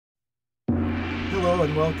Hello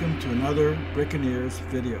and welcome to another Brickeneers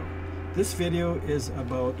video. This video is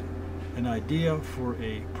about an idea for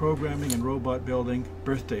a programming and robot building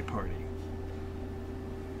birthday party.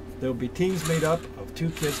 There will be teams made up of 2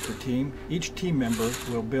 kids per team. Each team member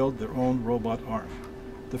will build their own robot arm.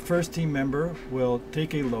 The first team member will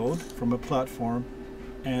take a load from a platform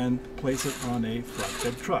and place it on a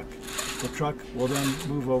flatbed truck. The truck will then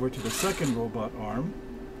move over to the second robot arm,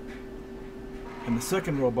 and the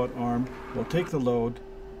second robot arm will take the load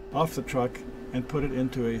off the truck and put it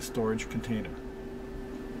into a storage container.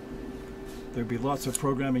 There'll be lots of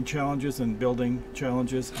programming challenges and building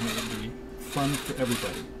challenges, and it will be fun for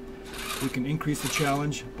everybody. We can increase the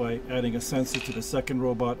challenge by adding a sensor to the second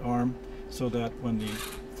robot arm so that when the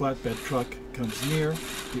flatbed truck comes near,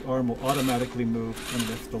 the arm will automatically move and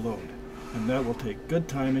lift the load. And that will take good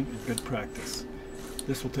timing and good practice.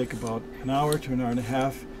 This will take about an hour to an hour and a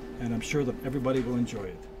half, and I'm sure that everybody will enjoy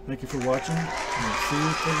it. Thank you for watching, and I'll see you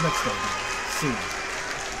for the next video soon.